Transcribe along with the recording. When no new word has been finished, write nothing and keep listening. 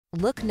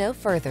Look no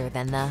further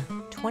than the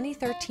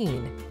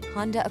 2013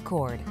 Honda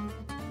Accord.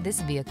 This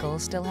vehicle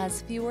still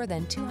has fewer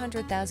than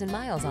 200,000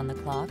 miles on the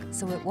clock,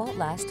 so it won't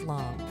last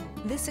long.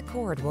 This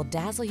Accord will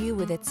dazzle you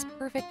with its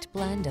perfect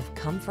blend of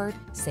comfort,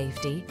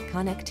 safety,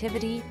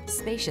 connectivity,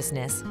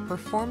 spaciousness,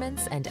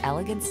 performance, and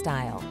elegant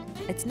style.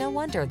 It's no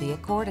wonder the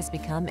Accord has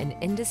become an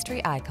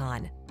industry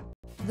icon.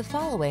 The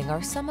following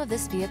are some of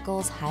this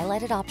vehicle's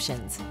highlighted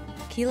options: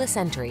 keyless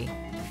entry,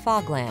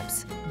 fog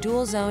lamps,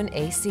 dual zone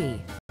AC,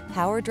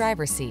 power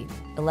driver seat,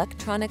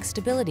 electronic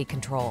stability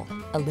control,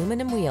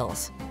 aluminum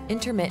wheels,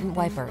 intermittent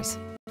wipers,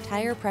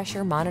 tire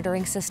pressure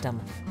monitoring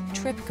system,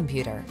 trip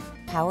computer,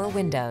 power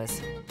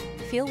windows.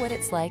 Feel what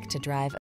it's like to drive